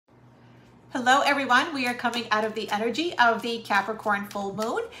Hello everyone, we are coming out of the energy of the Capricorn full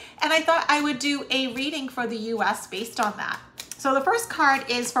moon, and I thought I would do a reading for the US based on that. So the first card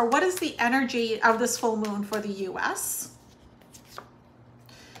is for what is the energy of this full moon for the US?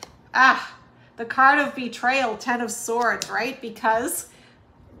 The card of betrayal, 10 of Swords, right? Because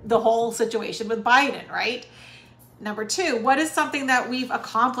the whole situation with Biden, right? Number 2, what is something that we've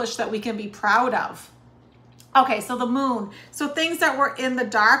accomplished that we can be proud of? Okay, so the moon. So things that were in the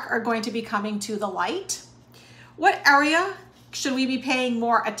dark are going to be coming to the light. What area should we be paying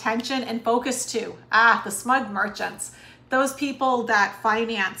more attention and focus to? The smug merchants. Those people that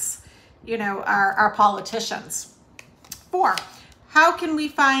finance, our politicians. 4, how can we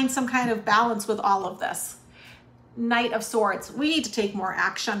find some kind of balance with all of this? Knight of Swords. We need to take more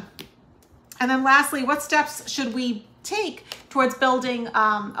action. And then lastly, what steps should we take towards building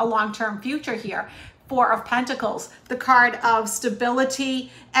a long-term future here? 4 of Pentacles, the card of stability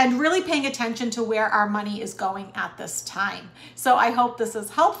and really paying attention to where our money is going at this time. So I hope this is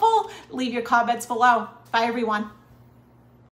helpful. Leave your comments below. Bye, everyone.